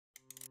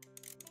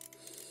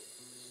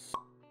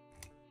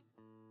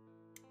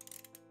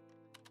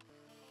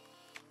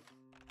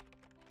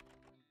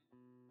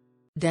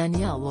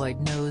Danielle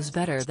Lloyd knows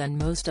better than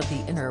most of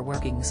the inner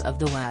workings of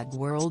the WAG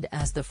world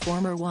as the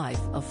former wife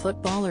of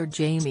footballer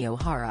Jamie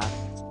O'Hara.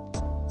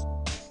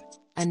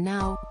 And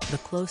now, the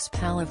close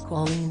pal of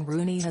Colleen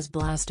Rooney has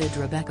blasted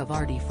Rebekah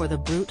Vardy for the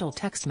brutal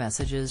text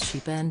messages she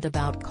penned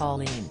about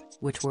Colleen,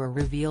 which were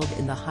revealed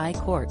in the High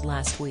Court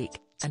last week,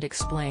 and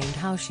explained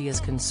how she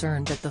is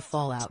concerned that the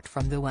fallout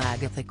from the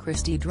Agatha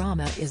Christie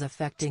drama is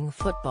affecting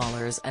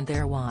footballers and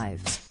their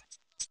wives.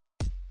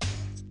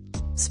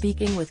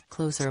 Speaking with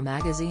Closer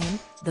magazine,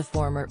 the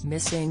former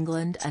Miss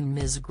England and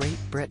Ms. Great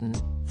Britain,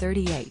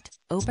 38,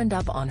 opened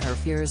up on her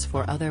fears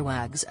for other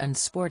WAGs and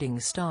sporting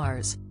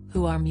stars,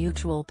 who are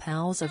mutual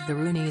pals of the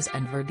Rooneys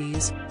and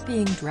Vardys,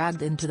 being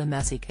dragged into the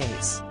messy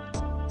case.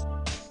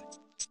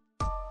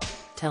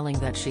 Telling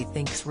that she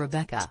thinks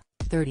Rebekah,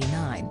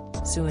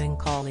 39, suing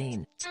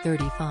Colleen,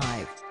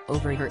 35,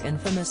 over her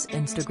infamous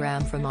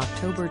Instagram from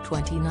October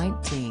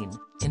 2019,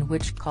 in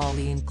which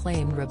Colleen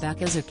claimed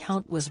Rebekah's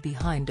account was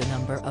behind a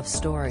number of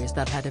stories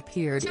that had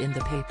appeared in the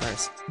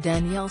papers.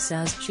 Danielle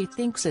says she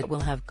thinks it will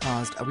have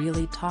caused a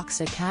really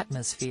toxic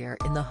atmosphere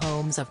in the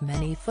homes of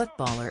many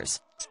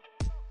footballers.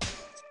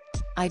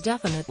 I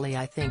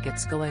think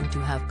it's going to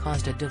have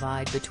caused a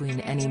divide between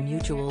any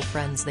mutual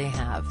friends they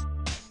have.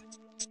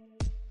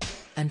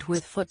 And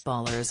with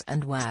footballers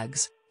and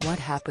WAGs, what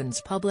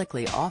happens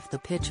publicly off the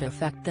pitch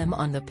affect them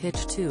on the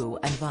pitch too,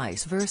 and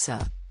vice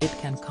versa. It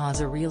can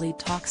cause a really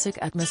toxic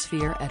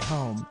atmosphere at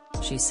home,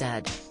 she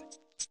said.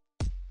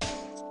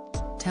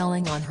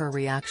 Telling on her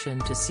reaction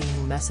to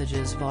seeing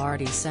messages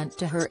Vardy sent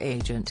to her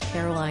agent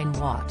Caroline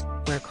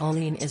Watt, where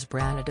Colleen is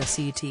branded a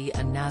CT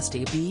and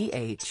nasty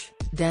BH,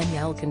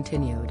 Danielle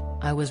continued,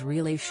 "I was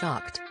really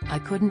shocked, I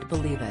couldn't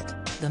believe it.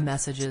 The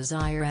messages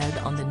I read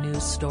on the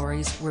news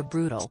stories were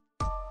brutal."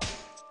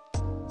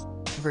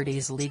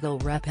 Vardy's legal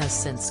rep has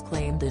since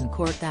claimed in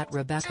court that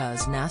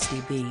Rebekah's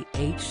nasty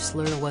BH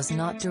slur was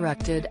not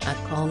directed at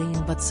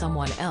Colleen but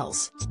someone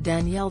else.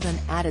 Danielle then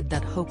added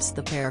that hopes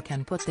the pair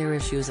can put their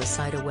issues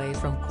aside away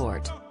from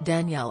court.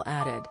 Danielle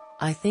added,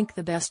 "I think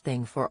the best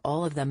thing for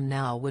all of them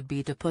now would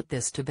be to put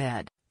this to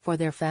bed, for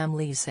their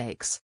families'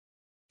 sakes.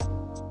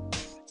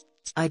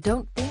 I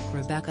don't think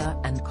Rebekah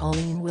and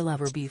Colleen will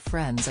ever be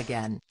friends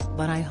again,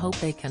 but I hope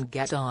they can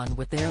get on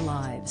with their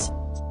lives.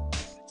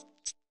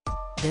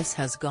 This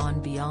has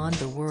gone beyond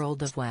the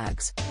world of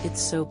WAGs,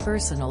 it's so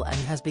personal and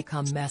has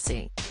become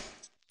messy."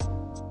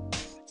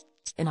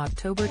 In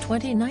October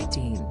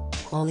 2019,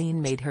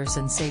 Colleen made her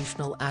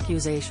sensational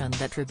accusation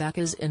that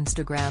Rebekah's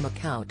Instagram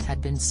account had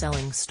been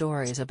selling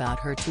stories about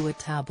her to a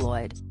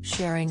tabloid,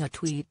 sharing a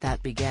tweet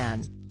that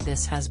began,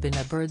 "This has been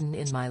a burden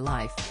in my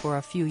life for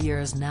a few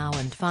years now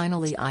and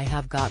finally I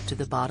have got to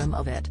the bottom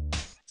of it."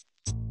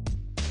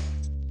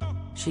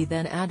 She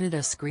then added a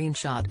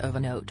screenshot of a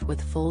note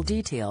with full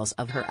details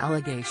of her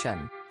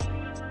allegation.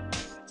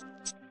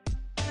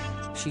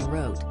 She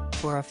wrote,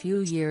 "For a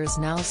few years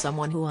now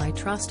someone who I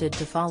trusted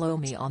to follow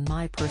me on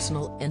my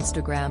personal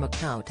Instagram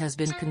account has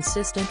been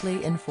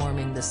consistently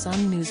informing the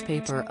Sun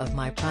newspaper of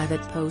my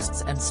private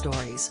posts and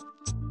stories.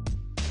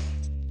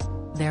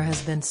 There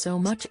has been so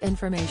much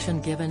information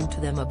given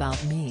to them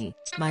about me,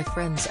 my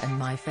friends and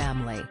my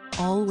family,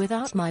 all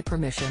without my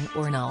permission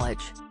or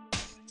knowledge.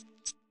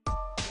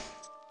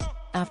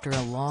 After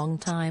a long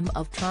time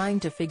of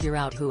trying to figure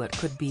out who it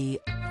could be,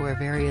 for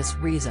various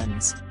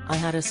reasons, I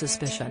had a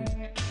suspicion.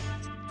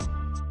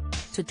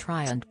 To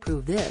try and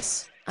prove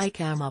this, I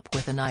came up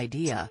with an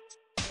idea.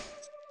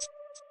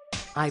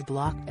 I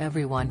blocked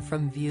everyone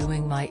from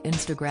viewing my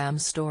Instagram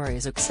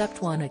stories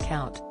except one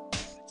account.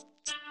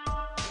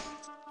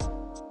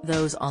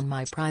 Those on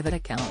my private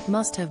account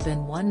must have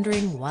been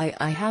wondering why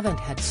I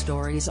haven't had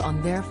stories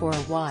on there for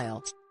a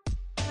while.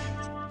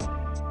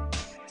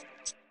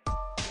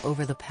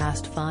 Over the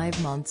past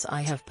 5 months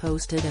I have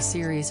posted a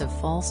series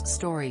of false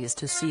stories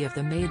to see if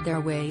they made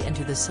their way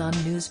into the Sun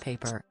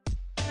newspaper.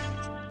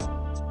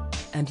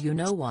 And you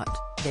know what,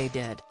 they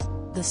did.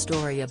 The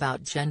story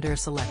about gender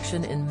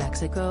selection in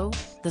Mexico,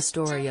 the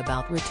story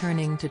about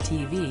returning to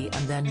TV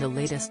and then the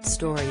latest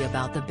story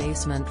about the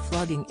basement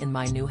flooding in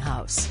my new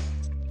house.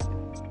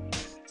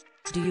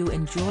 Do you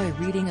enjoy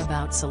reading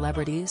about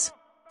celebrities?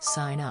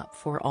 Sign up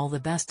for all the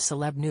best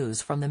celeb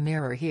news from the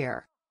Mirror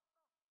here.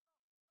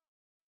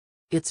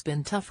 It's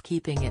been tough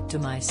keeping it to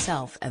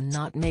myself and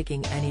not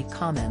making any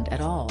comment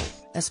at all,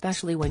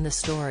 especially when the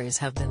stories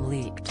have been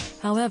leaked.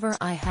 However,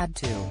 I had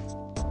to.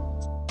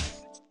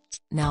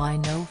 Now I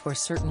know for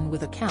certain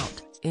with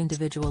account,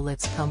 individual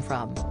it's come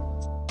from.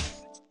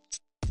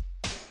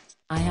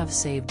 I have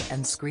saved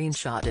and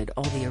screenshotted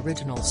all the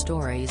original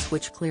stories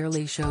which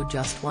clearly show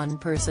just one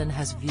person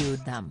has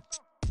viewed them.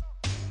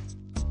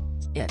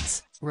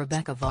 It's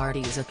Rebekah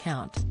Vardy's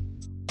account."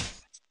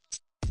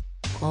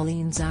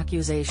 Colleen's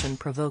accusation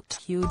provoked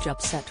huge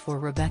upset for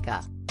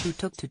Rebekah, who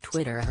took to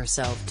Twitter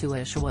herself to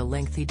issue a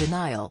lengthy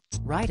denial,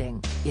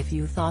 writing, "If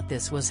you thought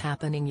this was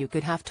happening you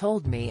could have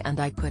told me and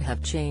I could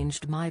have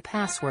changed my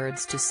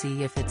passwords to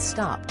see if it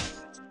stopped."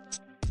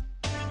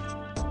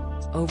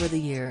 Over the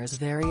years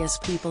various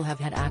people have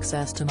had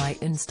access to my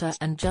Insta,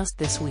 and just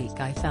this week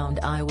I found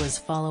I was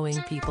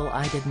following people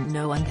I didn't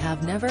know and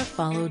have never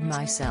followed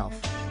myself.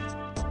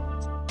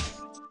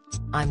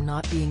 I'm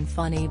not being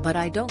funny, but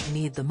I don't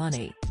need the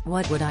money.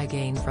 What would I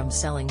gain from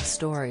selling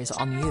stories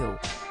on you?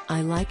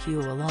 I like you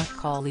a lot,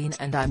 Colleen,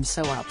 and I'm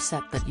so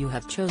upset that you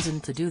have chosen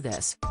to do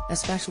this,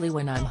 especially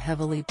when I'm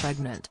heavily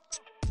pregnant.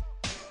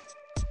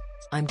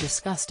 I'm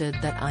disgusted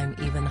that I'm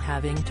even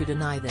having to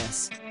deny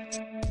this.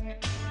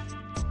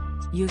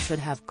 You should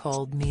have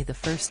called me the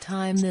first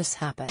time this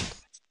happened.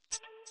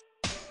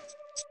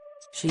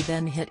 She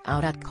then hit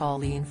out at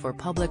Colleen for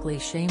publicly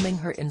shaming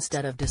her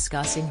instead of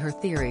discussing her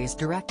theories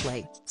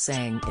directly,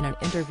 saying in an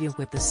interview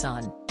with The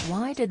Sun,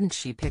 "Why didn't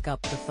she pick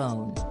up the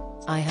phone?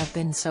 I have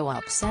been so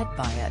upset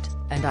by it,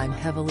 and I'm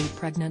heavily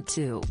pregnant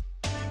too.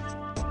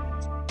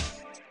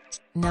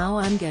 Now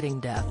I'm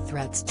getting death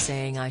threats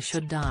saying I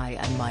should die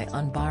and my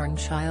unborn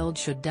child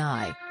should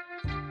die.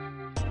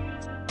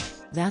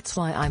 That's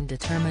why I'm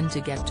determined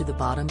to get to the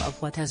bottom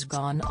of what has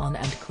gone on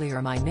and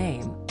clear my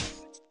name."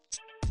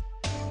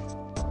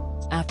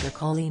 After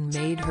Colleen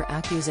made her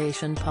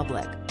accusation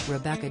public,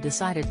 Rebekah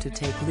decided to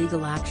take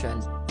legal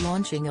action,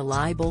 launching a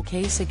libel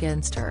case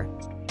against her.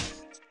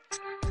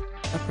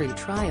 A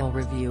pre-trial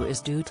review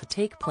is due to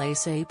take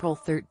place April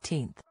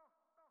 13.